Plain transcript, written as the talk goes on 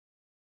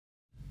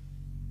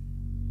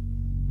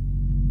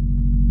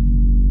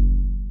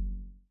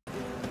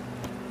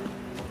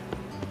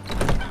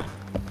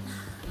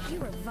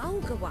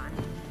younger one.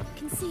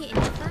 Can see it in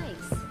your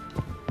face.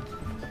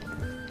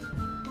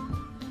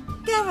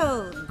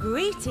 Geralt,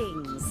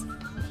 greetings.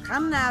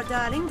 Come now,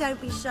 darling,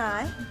 don't be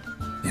shy.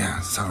 Yeah,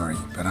 sorry,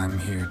 but I'm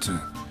here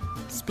to...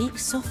 Speak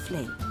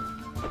softly.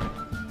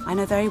 I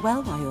know very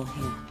well why you're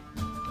here.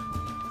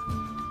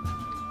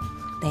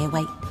 They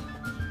await.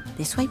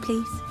 This way,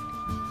 please.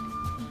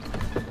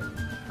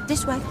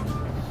 This way.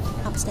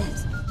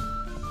 Upstairs.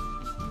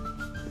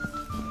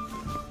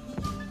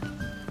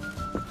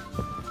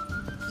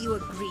 You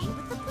agree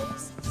with the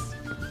process?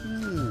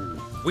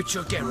 Which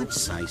your Geralt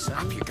say, so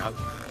up you go.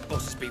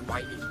 Boss has been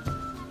waiting.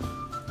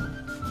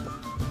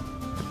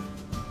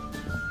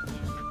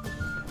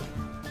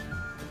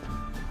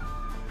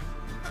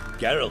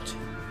 Geralt,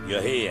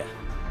 you're here.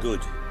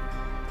 Good.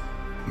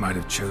 Might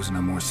have chosen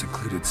a more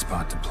secluded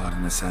spot to plot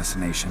an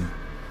assassination.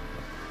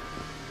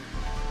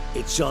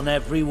 It's on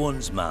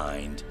everyone's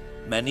mind.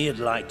 Many would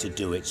like to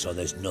do it so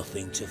there's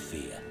nothing to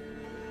fear.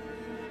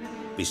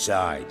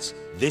 Besides,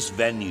 this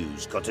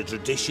venue's got a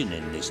tradition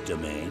in this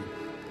domain.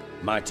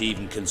 Might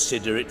even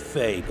consider it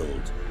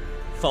fabled.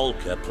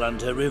 Folka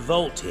planned her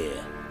revolt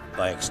here.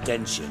 By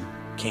extension,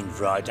 King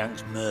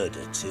Vrydank's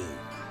murder too.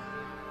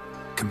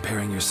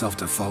 Comparing yourself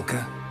to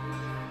Folka?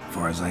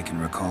 Far as I can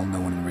recall,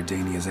 no one in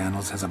Redania's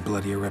annals has a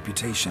bloodier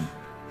reputation.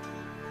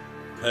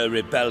 Her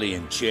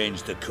rebellion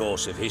changed the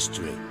course of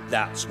history.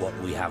 That's what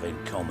we have in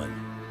common.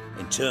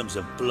 In terms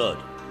of blood,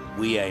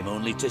 we aim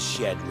only to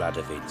shed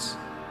Radovid's.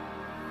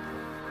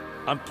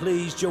 I'm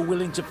pleased you're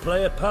willing to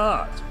play a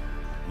part.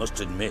 Must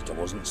admit, I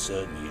wasn't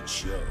certain you'd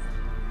show.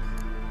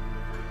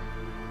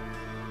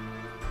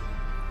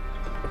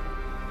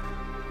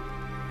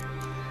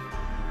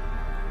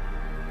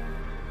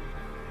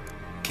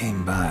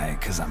 Came by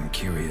 'cause I'm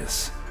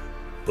curious.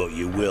 But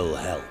you will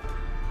help.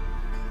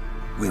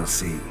 We'll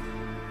see.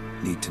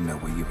 Need to know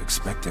what you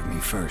expect of me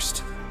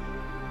first.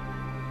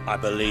 I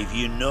believe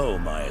you know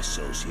my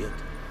associate.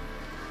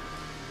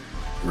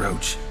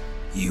 Roche,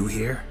 you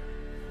here?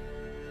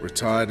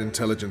 Retired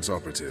intelligence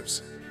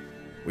operatives.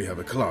 We have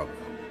a club.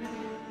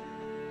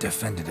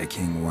 Defended a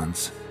king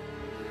once.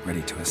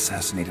 Ready to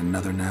assassinate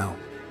another now?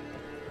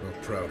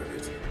 Not proud of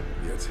it,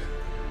 yet.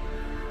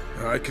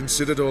 I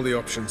considered all the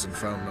options and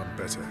found none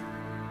better.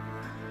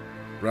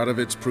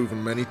 Radovid's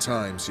proven many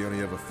times he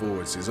only ever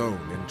forwards his own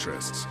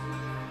interests.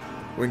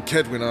 When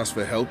Kedwin asked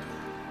for help,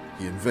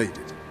 he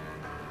invaded.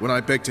 When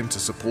I begged him to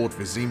support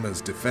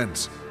Vizima's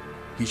defense,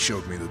 he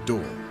showed me the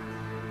door.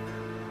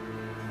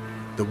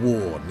 The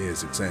war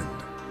nears its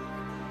end.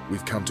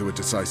 We've come to a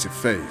decisive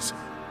phase.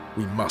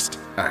 We must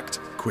act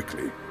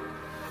quickly.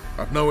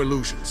 I've no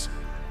illusions.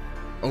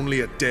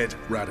 Only a dead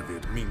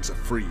Radovid means a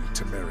free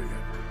Temeria.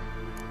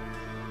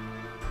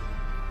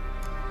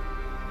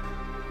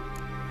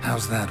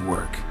 How's that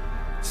work?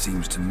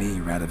 Seems to me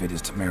Radovid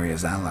is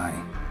Temeria's ally.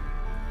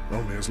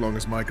 Only as long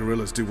as my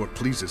guerrillas do what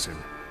pleases him.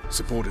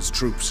 Support his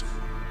troops.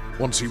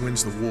 Once he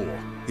wins the war,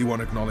 he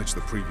won't acknowledge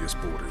the previous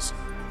borders,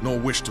 nor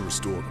wish to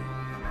restore them.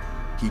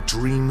 He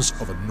dreams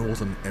of a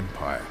northern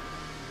empire.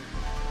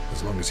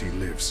 As long as he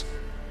lives,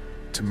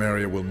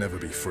 Temeria will never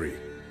be free.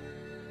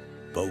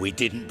 But we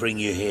didn't bring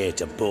you here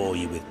to bore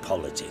you with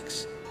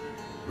politics.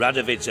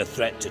 Radovid's a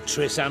threat to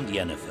Triss and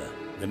Yennefer.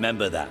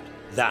 Remember that.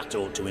 That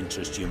ought to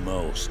interest you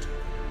most.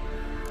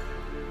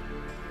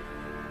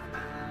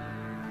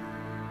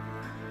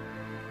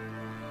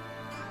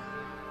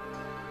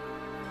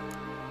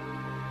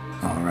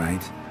 All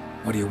right.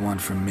 What do you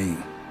want from me?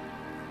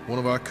 One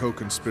of our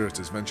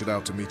co-conspirators ventured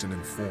out to meet an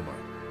informer.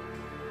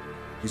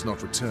 He's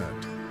not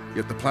returned,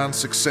 yet the plan's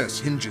success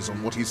hinges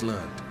on what he's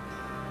learned.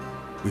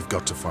 We've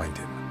got to find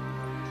him.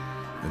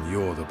 And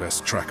you're the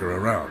best tracker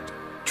around.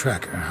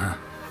 Tracker, huh?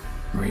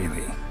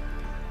 Really?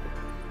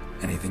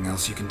 Anything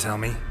else you can tell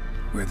me?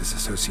 Where this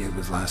associate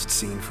was last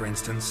seen, for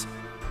instance?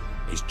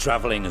 He's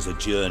traveling as a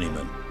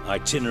journeyman,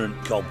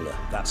 itinerant cobbler,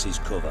 that's his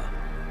cover.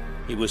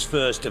 He was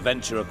first to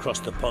venture across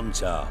the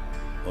Pontar,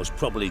 most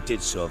probably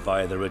did so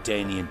via the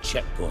Redanian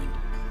checkpoint,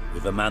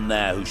 with a man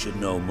there who should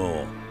know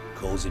more,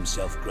 calls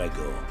himself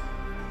Gregor.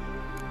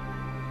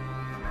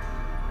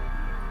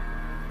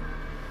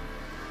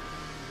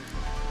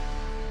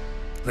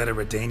 Let a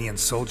Redanian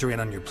soldier in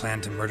on your plan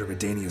to murder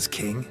Redania's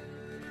king?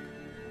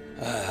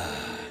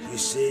 You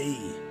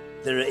see,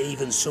 there are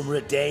even some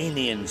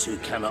Redanians who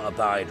cannot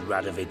abide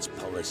Radovid's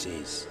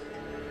policies.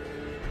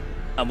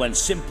 And when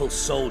simple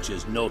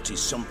soldiers notice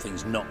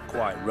something's not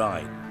quite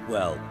right,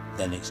 well,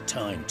 then it's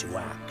time to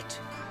act.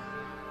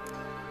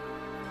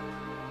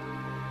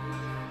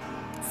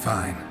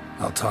 Fine.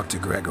 I'll talk to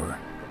Gregor.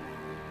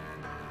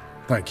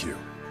 Thank you.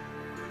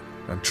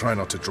 And try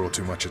not to draw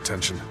too much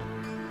attention,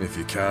 if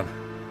you can.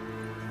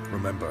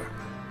 Remember,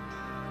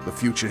 the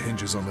future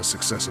hinges on the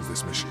success of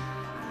this mission.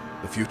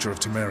 The future of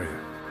Temeria.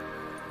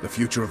 The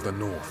future of the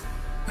North.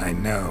 I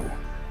know.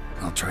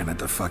 I'll try not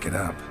to fuck it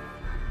up.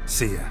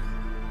 See ya.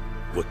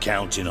 We're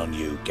counting on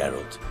you,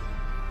 Geralt.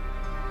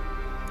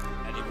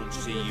 Anyone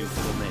see you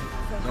come in?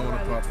 No one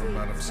apart from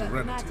Madame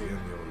Serenity and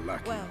your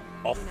lackey.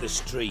 Off the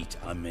street,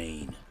 I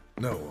mean.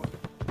 No one.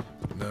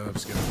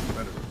 Nerves getting the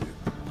better of you.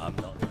 I'm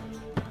not.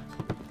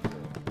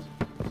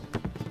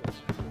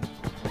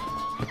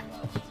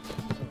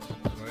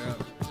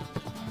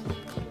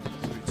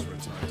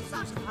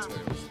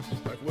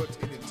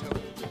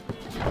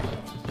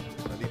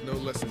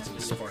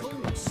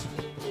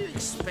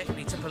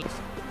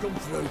 Come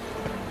through.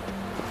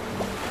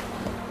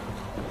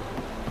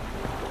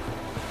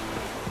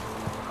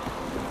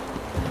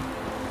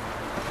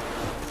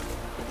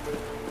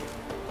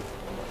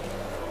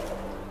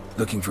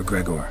 Looking for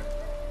Gregor.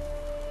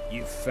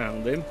 You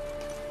found him?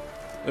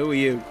 Who are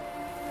you?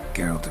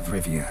 Geralt of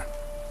Rivia.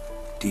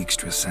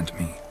 Dijkstra sent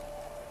me.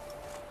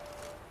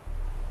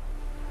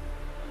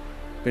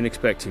 Been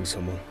expecting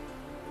someone.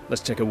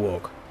 Let's take a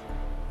walk.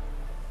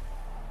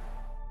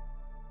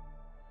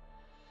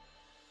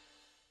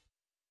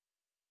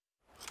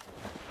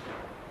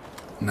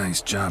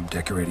 Nice job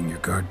decorating your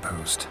guard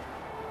post.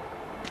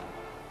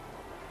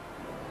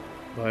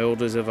 By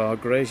orders of our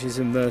gracious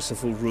and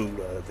merciful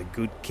ruler, the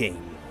good king.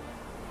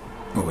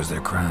 What was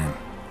their crime?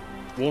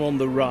 One on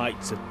the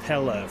right's a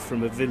peller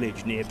from a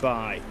village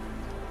nearby.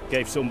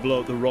 Gave some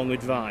bloke the wrong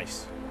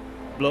advice.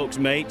 Bloke's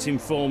mates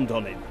informed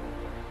on him.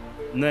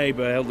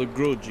 Neighbour held a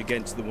grudge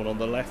against the one on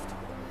the left.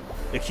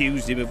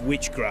 Accused him of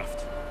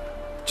witchcraft.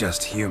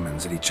 Just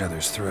humans at each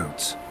other's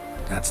throats.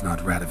 That's not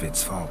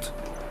Radovid's fault.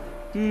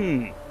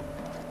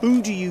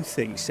 Who do you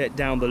think set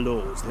down the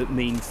laws that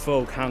mean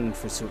folk hanged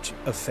for such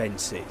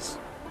offences?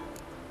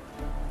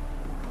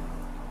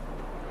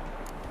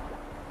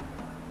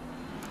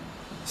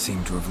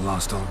 Seem to have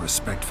lost all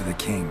respect for the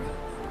king.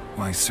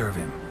 Why serve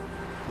him?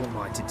 What am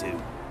I to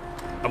do?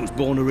 I was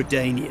born a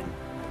Redanian.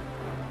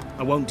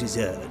 I won't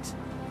desert.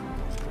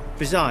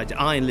 Besides,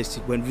 I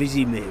enlisted when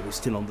Vizimir was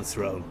still on the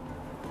throne.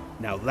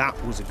 Now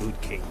that was a good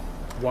king,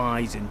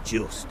 wise and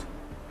just.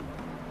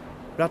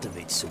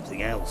 Radovid's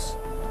something else.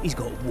 He's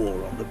got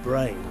war on the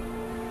brain.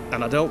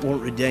 And I don't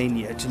want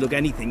Redania to look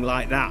anything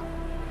like that.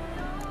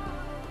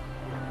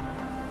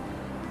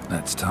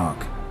 Let's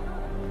talk.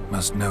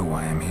 Must know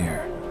why I'm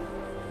here.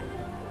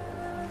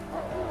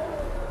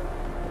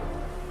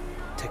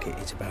 Take it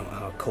it's about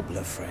our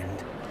cobbler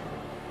friend.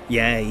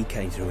 Yeah, he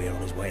came through here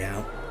on his way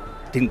out.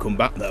 Didn't come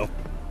back though.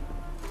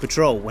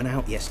 Patrol went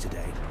out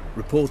yesterday,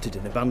 reported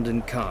an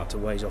abandoned cart a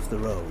ways off the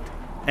road.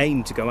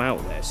 Aimed to go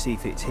out there, see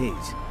if it's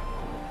his.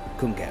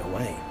 Couldn't get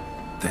away.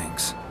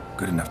 Thanks.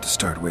 Good enough to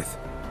start with.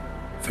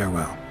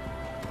 Farewell.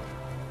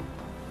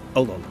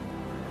 Hold on.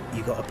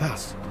 You got a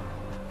pass?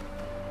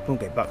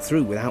 Won't get back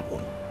through without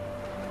one.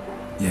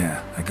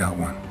 Yeah, I got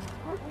one.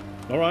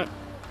 Alright.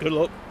 Good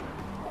luck.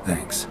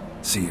 Thanks.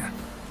 See ya.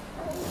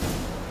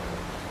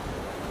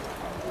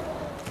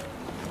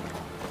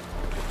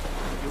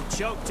 You'll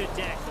choke to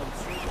death on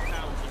 3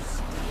 pounds of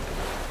steel.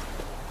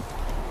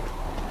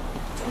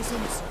 Twas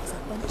insults, a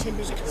bunch of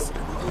lilies.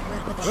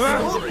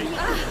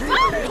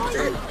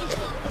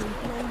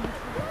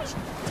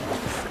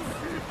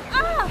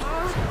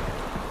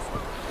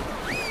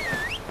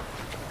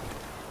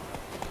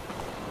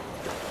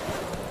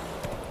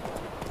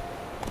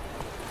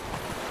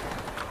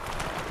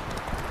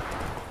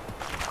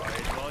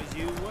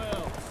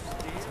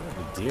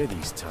 Dear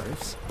these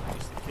tariffs.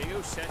 It's the king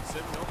who sets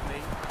them, not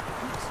me.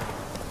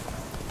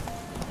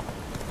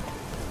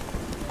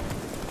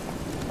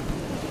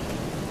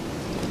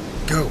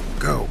 Go,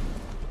 go.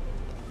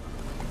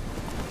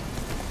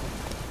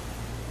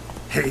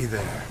 Hey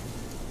there.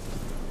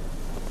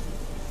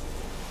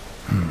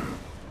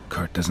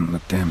 Cart doesn't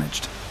look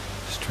damaged.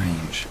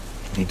 Strange.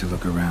 Need to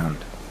look around.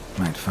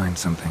 Might find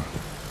something.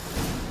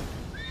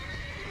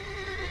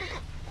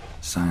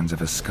 Signs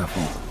of a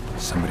scuffle.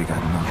 Somebody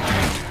got knocked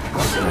out.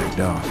 Dragged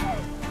off.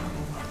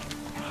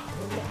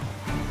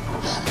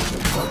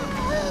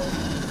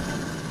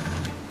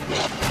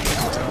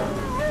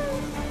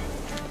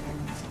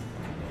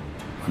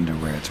 Wonder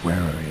where its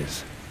wearer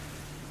is.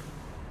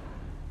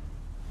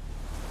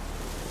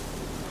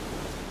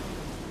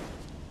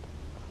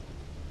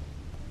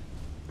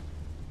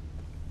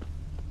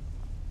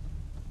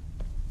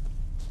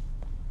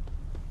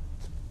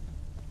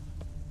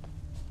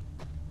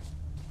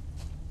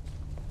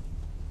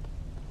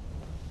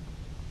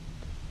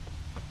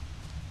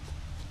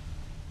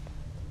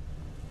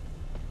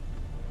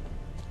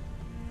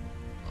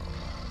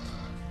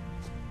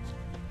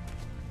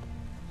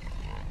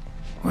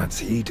 What's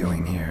he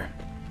doing here?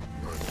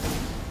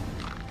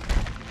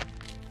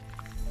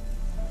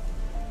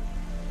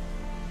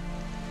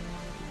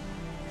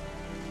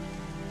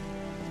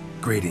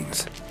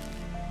 Greetings.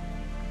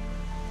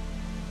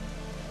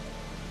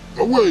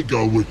 Away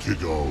go with you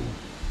go.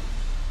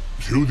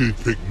 You did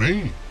pick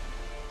me.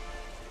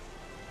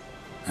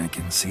 I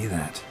can see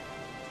that.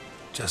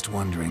 Just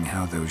wondering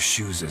how those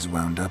shoes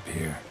wound up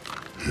here.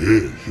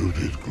 Here you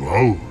did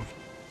grow.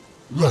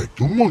 Like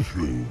the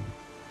mushroom.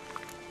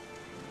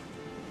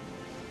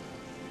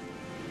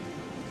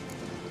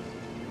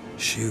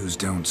 Shoes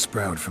don't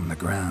sprout from the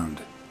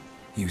ground.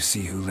 You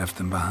see who left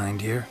them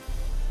behind here?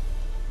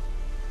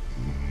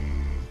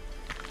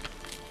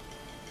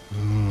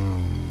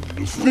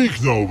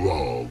 Speak no,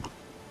 Rogg.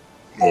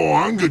 Or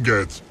anger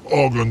gets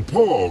Og and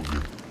Pog.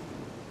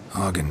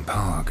 Og and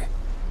Pog.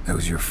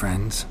 Those your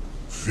friends?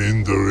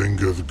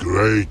 Finderinger's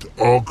great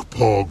Og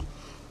Pog.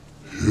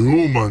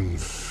 Human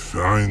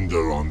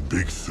finder on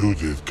big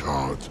suited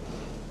cart.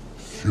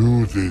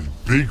 Suited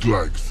big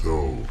like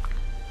so.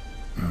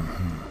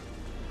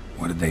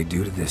 What did they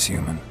do to this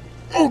human?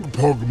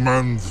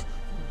 Ogpogman's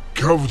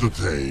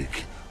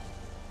take.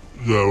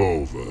 They're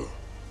over.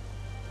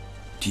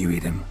 Do you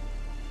eat him?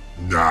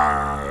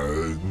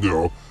 Nah,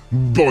 no.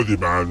 Body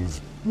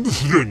man's,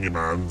 stringy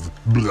man's,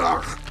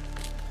 blach.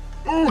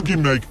 Oggy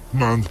make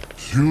man's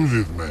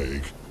shoes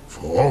make.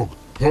 Frog,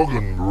 pog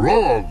and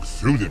Rogg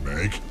shoes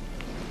make.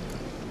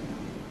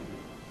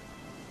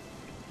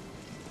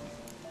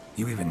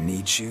 You even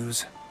need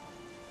shoes?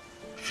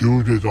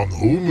 Shoes on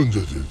humans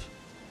it is.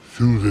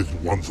 Shoes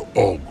once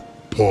Og,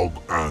 Pog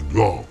and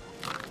Rogg.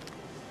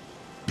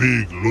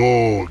 Big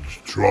lords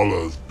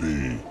trollers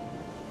be.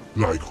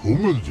 Like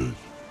humans is.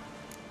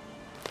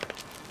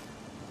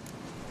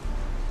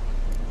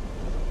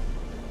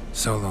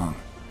 So long.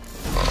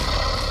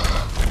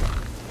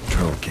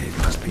 Troll cave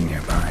must be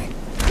nearby.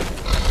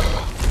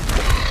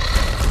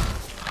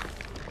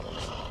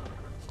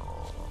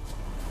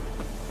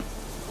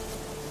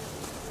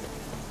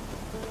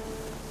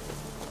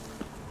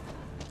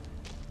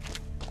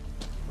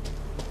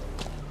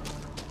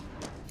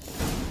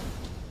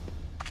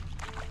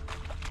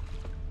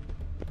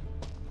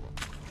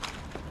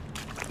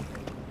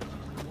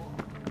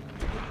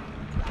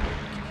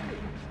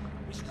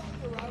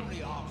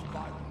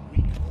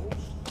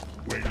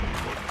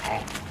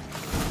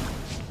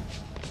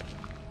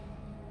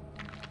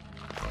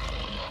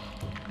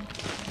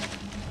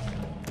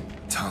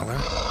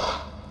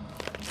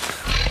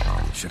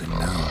 Should have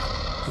known.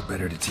 Who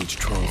better to teach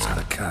trolls how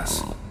to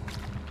cuss?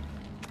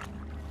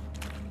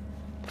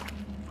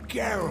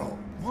 Geralt,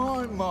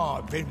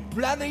 my, been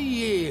bloody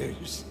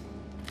years.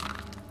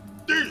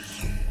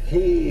 This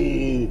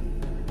hole.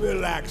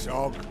 Relax,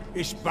 Og.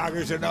 This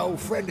bugger's an old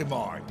friend of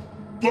mine.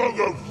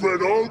 Bugger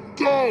friend I'll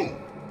go.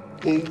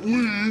 A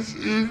wheeze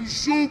in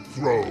soup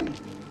throw.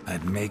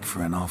 I'd make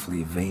for an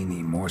awfully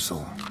veiny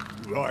morsel.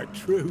 Right,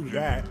 true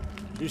that.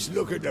 Just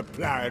look at the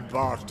ploughing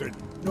bastard.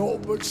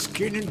 Naught but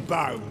skin and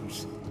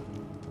bones.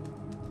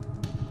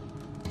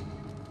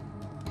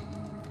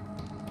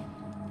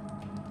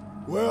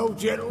 Well,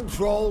 gentle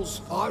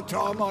trolls, high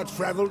time I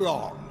travelled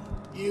on.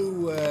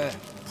 You,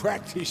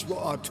 practice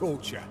what I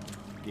taught you.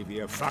 Give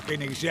you a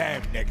fucking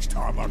exam next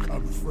time I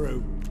come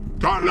through.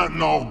 Don't let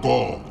no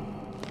go.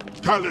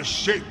 Tell her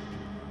sit.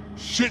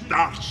 Sit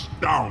ass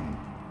down.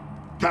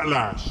 Tell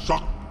her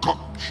suck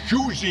cock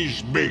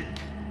shoesies make.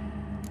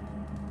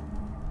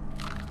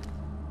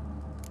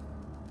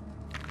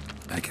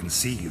 I can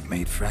see you've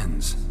made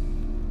friends,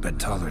 but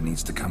Taller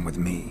needs to come with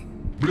me.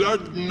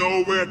 Blood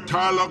know where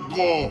Tyler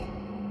go.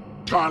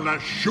 Tyler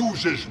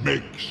shoes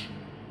makes.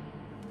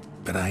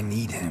 But I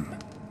need him.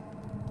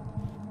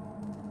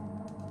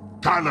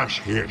 Tyler's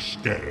here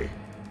stay.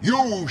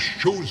 You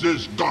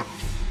shoes got.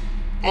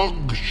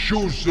 Og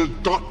shoes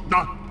got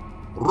not.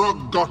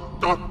 Rogg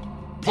got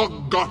not.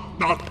 Pug got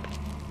not.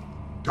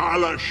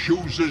 Tyler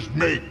shoes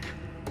make.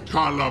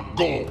 Tyler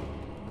go.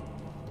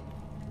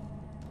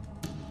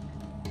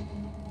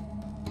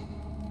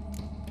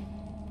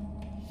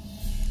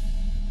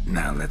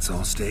 Now let's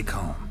all stay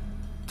calm.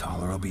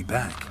 Taller will be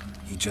back.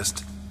 He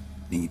just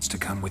needs to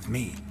come with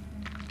me.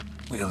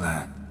 We'll,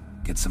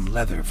 get some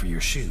leather for your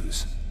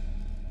shoes.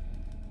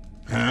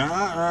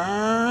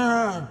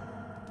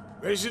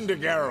 Listen to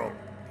Geralt.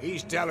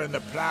 He's telling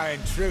the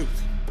ploughing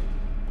truth.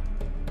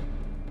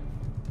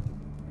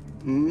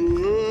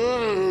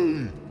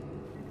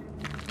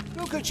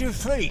 Look at your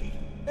feet.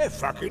 They're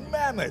fucking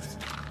mammoth.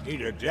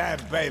 Need a damn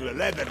bale of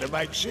leather to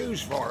make shoes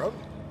for them.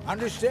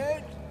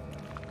 Understand?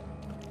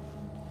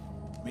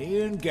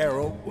 Me and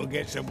Geralt will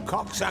get some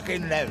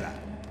cocksucking leather.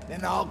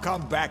 Then I'll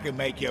come back and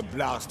make your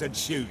blasted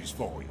shoes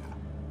for you.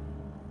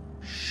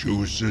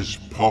 Shoes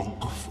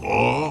pog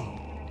for?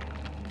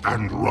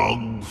 And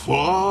Rogg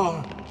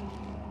for?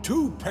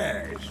 2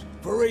 pairs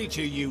for each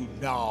of you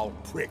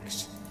gnarled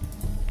pricks.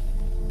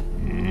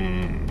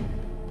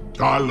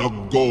 Tyler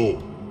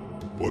go.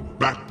 But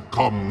back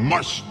come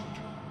must.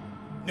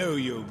 Knew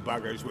you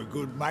buggers were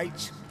good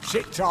mates.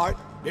 Sit tight.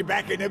 Be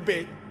back in a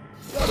bit.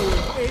 Got to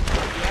admit,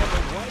 you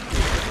haven't waited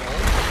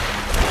long.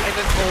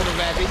 Never thought of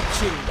having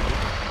children.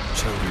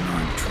 Children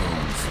aren't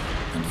trolls,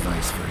 and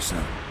vice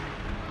versa.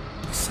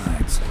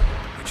 Besides,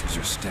 witches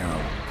are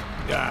sterile.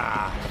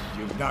 Ah,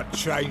 you've not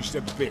changed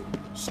a bit.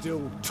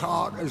 Still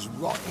tart as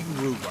rotten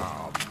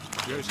rhubarb.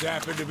 Just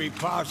happened to be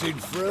passing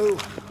through,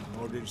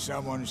 or did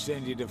someone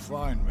send you to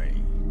find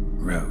me?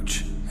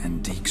 Roche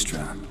and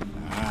Dijkstra.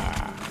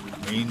 Ah,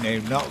 mean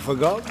they've not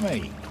forgotten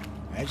me.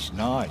 That's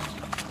nice.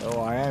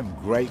 Though I am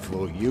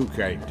grateful you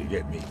came to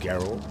get me,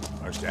 Geralt.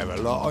 Must have a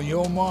lot on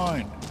your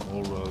mind.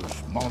 All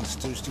those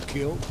monsters to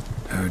kill.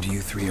 Heard you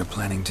 3 are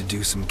planning to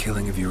do some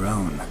killing of your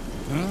own.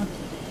 Huh?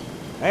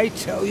 I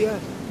tell you,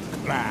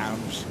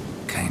 clowns.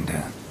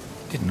 Kinda.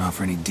 Didn't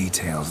offer any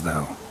details,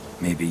 though.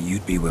 Maybe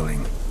you'd be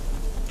willing.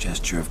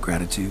 Gesture of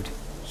gratitude?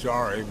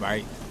 Sorry,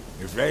 mate.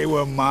 If they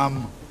were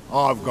mum,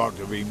 I've got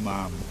to be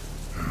mum.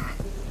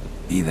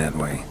 Be that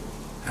way.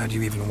 How'd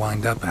you even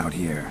wind up out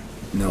here?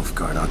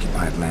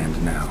 Nilfgaard-occupied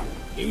land now.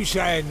 You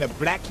saying the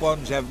black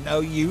ones have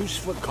no use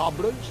for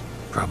cobblers?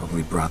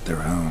 Probably brought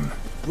their own.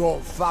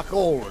 Brought fuck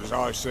all as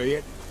I see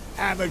it.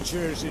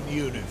 amateurs in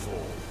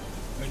uniform.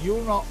 And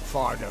you'll not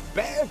find a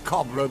better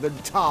cobbler than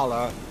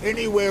Tala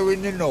anywhere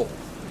in the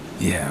north.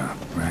 Yeah,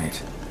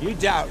 right. You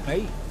doubt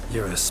me?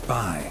 You're a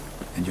spy,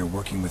 and you're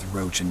working with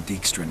Roche and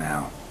Dijkstra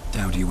now.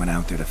 Doubt you went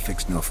out there to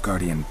fix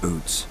Nilfgaardian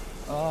boots.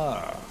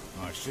 Ah,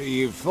 I see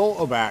you've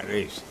thought about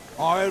this.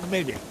 I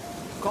admit it.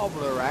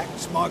 Cobbler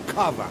act's my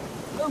cover.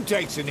 Who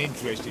takes an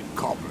interest in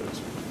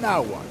cobblers?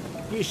 No one.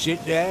 You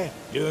sit there,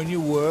 doing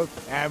your work,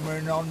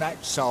 hammering on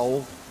that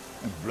sole,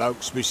 and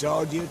blokes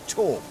beside you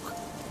talk.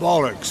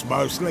 Bollocks,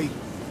 mostly.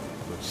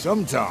 But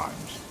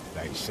sometimes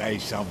they say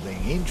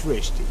something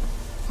interesting.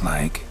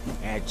 Like?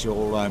 That's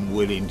all I'm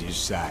willing to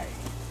say.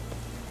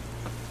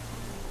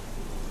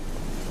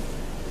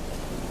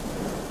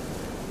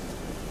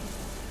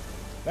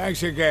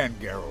 Thanks again,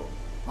 Geralt.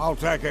 I'll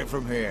take it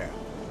from here.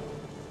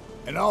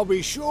 And I'll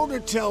be sure to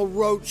tell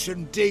Roche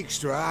and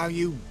Dijkstra how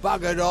you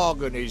buggered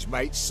Rogg and his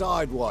mates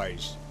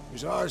sideways.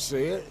 As I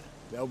see it,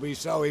 they'll be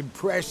so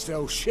impressed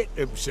they'll shit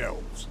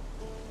themselves.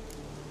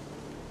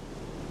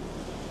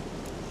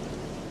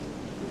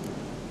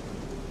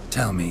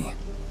 Tell me,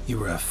 you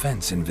were a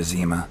fence in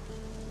Vizima.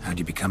 How'd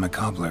you become a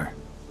cobbler?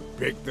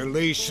 Pick the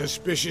least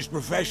suspicious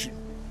profession.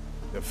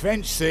 The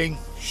fence thing,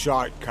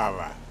 shite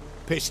cover.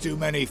 Pissed too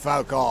many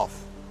folk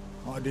off.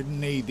 I didn't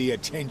need the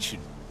attention.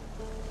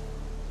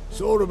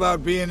 Sort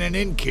about being an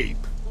innkeep.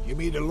 You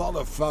meet a lot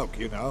of folk,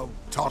 you know.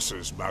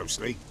 Tossers,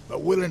 mostly.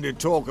 But willing to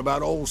talk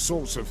about all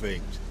sorts of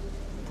things.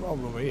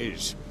 Problem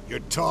is, you're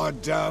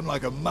tied down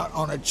like a mutt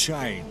on a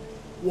chain.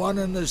 One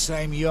and the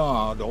same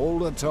yard all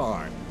the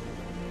time.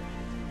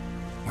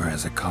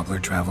 Whereas a cobbler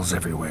travels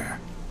everywhere.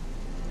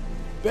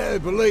 Better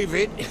believe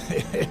it.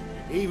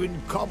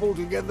 Even cobbled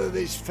together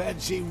this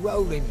fancy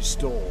rolling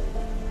stall.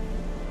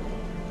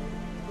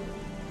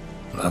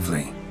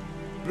 Lovely.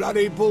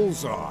 Bloody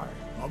bullseye.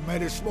 I've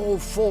made a small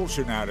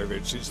fortune out of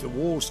it since the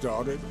war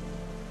started.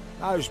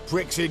 Those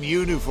pricks in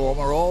uniform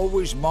are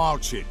always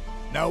marching.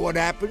 Know what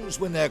happens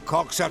when their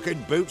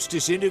cocksucking boots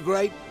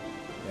disintegrate?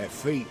 Their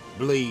feet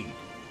bleed,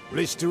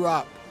 blister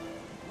up.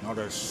 Not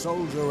a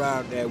soldier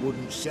out there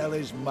wouldn't sell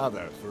his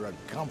mother for a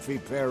comfy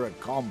pair of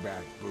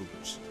combat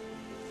boots.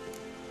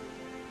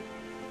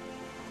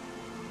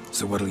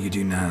 So what'll you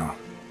do now?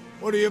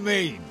 What do you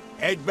mean?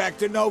 Head back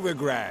to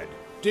Novigrad.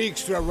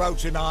 Dijkstra,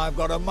 Roche and I have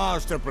got a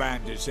master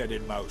plan to set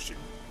in motion.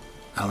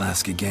 I'll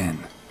ask again.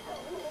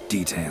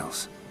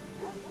 Details.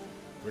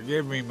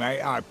 Forgive me,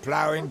 mate, I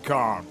plough in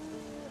calm.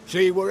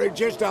 See, were it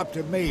just up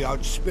to me,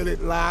 I'd spill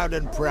it loud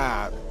and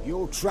proud.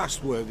 You're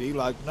trustworthy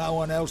like no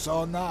one else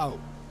I know.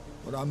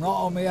 But I'm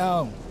not on my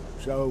own,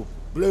 so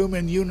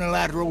bloomin'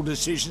 unilateral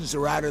decisions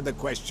are out of the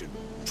question.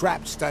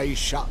 Trap stays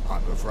shut,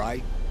 I'm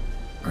afraid.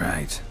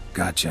 Right,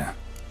 gotcha.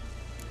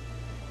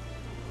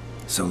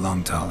 So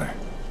long, Taller,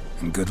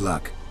 and good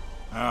luck.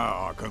 Oh,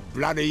 I can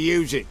bloody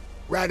use it.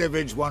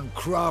 Radovid's one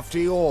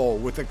crafty ore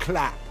with a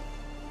clap.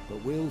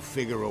 But we'll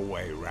figure a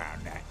way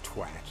round that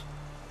twat.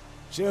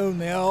 Soon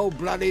the old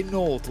bloody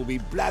North will be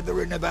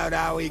blathering about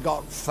how he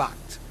got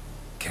fucked.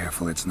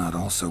 Careful it's not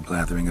also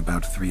blathering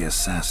about 3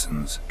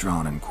 assassins,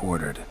 drawn and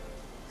quartered.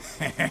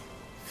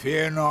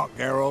 Fear not,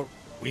 Geralt.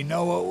 We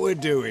know what we're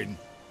doing.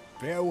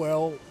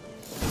 Farewell.